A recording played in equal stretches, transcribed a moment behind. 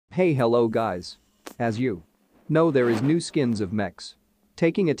Hey hello guys. As you know there is new skins of mechs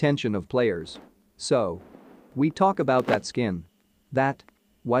taking attention of players. So, we talk about that skin, that,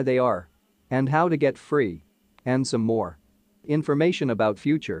 why they are, and how to get free, and some more information about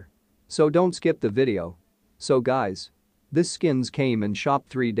future. So don't skip the video. So guys, this skins came in shop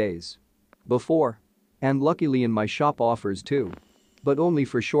 3 days before, and luckily in my shop offers too, but only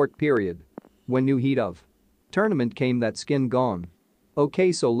for short period. When new heat of tournament came that skin gone.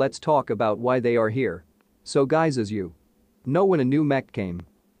 Okay, so let's talk about why they are here. So guys, as you know, when a new mech came,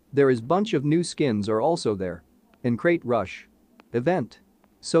 there is bunch of new skins are also there in Crate Rush event.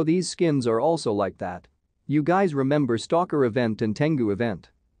 So these skins are also like that. You guys remember Stalker event and Tengu event.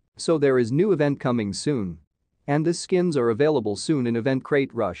 So there is new event coming soon. And the skins are available soon in event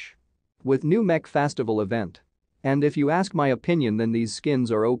Crate Rush with new mech festival event. And if you ask my opinion, then these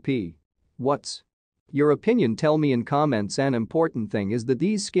skins are OP. What's your opinion? Tell me in comments. An important thing is that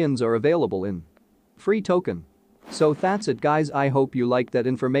these skins are available in free token. So that's it guys, I hope you like that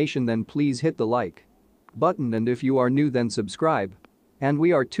information, then please hit the like button, and if you are new then subscribe. And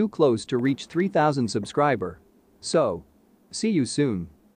we are too close to reach 3,000 subscriber. So, see you soon.